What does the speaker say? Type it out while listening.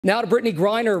Now to Brittney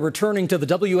Griner returning to the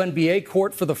WNBA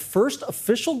court for the first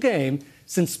official game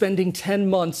since spending 10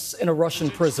 months in a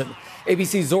Russian prison.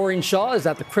 ABC's Zoreen Shaw is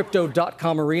at the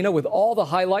Crypto.com arena with all the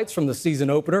highlights from the season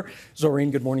opener.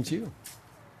 Zoreen, good morning to you.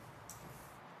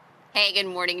 Hey, good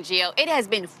morning, Gio. It has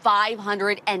been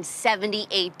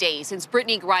 578 days since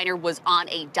Brittney Griner was on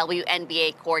a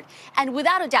WNBA court. And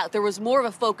without a doubt, there was more of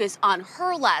a focus on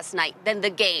her last night than the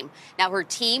game. Now, her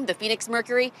team, the Phoenix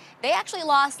Mercury, they actually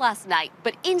lost last night.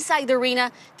 But inside the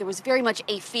arena, there was very much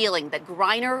a feeling that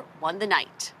Griner won the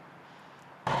night.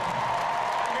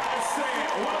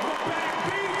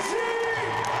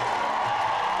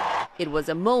 It was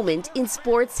a moment in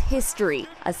sports history,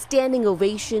 a standing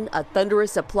ovation, a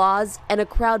thunderous applause, and a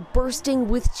crowd bursting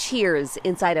with cheers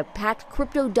inside a packed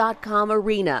Crypto.com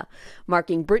arena,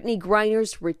 marking Brittney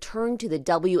Griner's return to the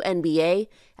WNBA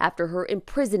after her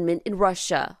imprisonment in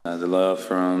Russia. The love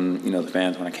from, the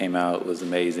fans when I came out was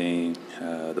amazing.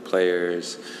 The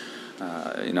players,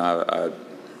 I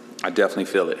definitely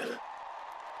feel it.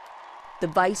 The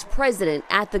vice president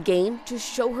at the game to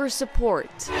show her support.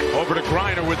 Over to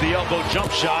Griner with the elbow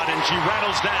jump shot, and she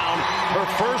rattles down her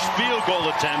first field goal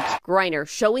attempt. Griner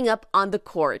showing up on the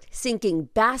court, sinking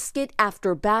basket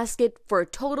after basket for a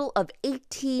total of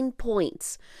 18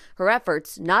 points. Her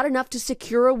efforts not enough to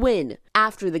secure a win.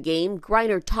 After the game,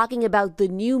 Griner talking about the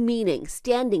new meaning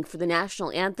standing for the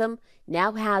national anthem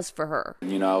now has for her.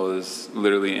 I was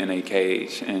literally in a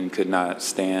cage and could not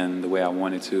stand the way I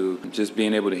wanted to. Just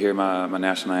being able to hear my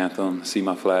national anthem, see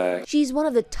my flag. She's one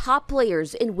of the top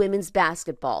players in women's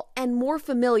basketball and more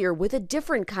familiar with a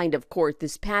different kind of court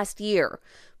this past year,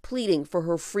 pleading for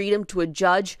her freedom to a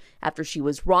judge after she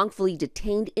was wrongfully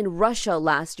detained in Russia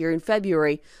last year in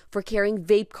February for carrying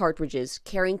vape cartridges,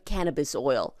 carrying cannabis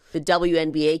oil. The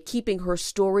WNBA keeping her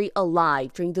story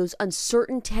alive during those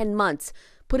uncertain 10 months,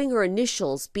 putting her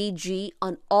initials, BG,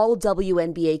 on all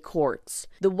WNBA courts.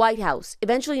 The White House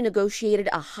eventually negotiated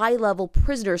a high-level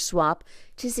prisoner swap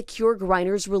to secure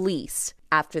Griner's release.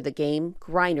 After the game,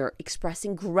 Griner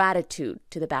expressing gratitude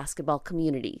to the basketball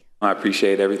community. I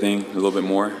appreciate everything a little bit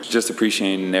more. Just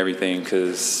appreciating everything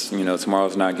because,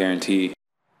 tomorrow's not guaranteed.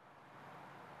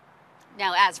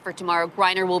 Now, as for tomorrow,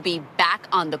 Griner will be back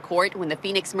on the court when the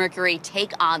Phoenix Mercury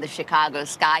take on the Chicago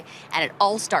Sky, and it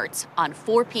all starts on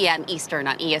 4 p.m. Eastern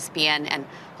on ESPN, and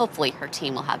hopefully her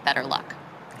team will have better luck.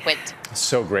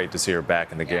 So great to see her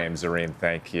back in the game, Zoreen.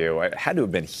 Thank you. It had to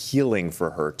have been healing for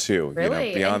her, too,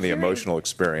 really? Beyond the emotional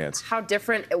experience. How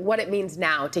different, what it means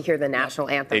now to hear the national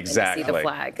anthem exactly. and to see the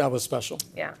flag. That was special.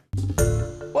 Yeah.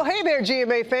 Well, hey there,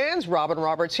 GMA fans. Robin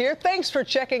Roberts here. Thanks for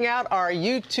checking out our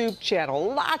YouTube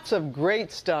channel. Lots of great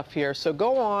stuff here. So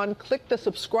go on, click the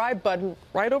subscribe button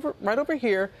right over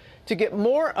here to get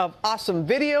more of awesome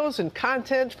videos and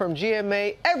content from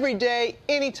GMA every day,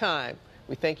 anytime.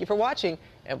 We thank you for watching,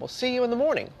 and we'll see you in the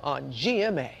morning on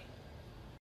GMA.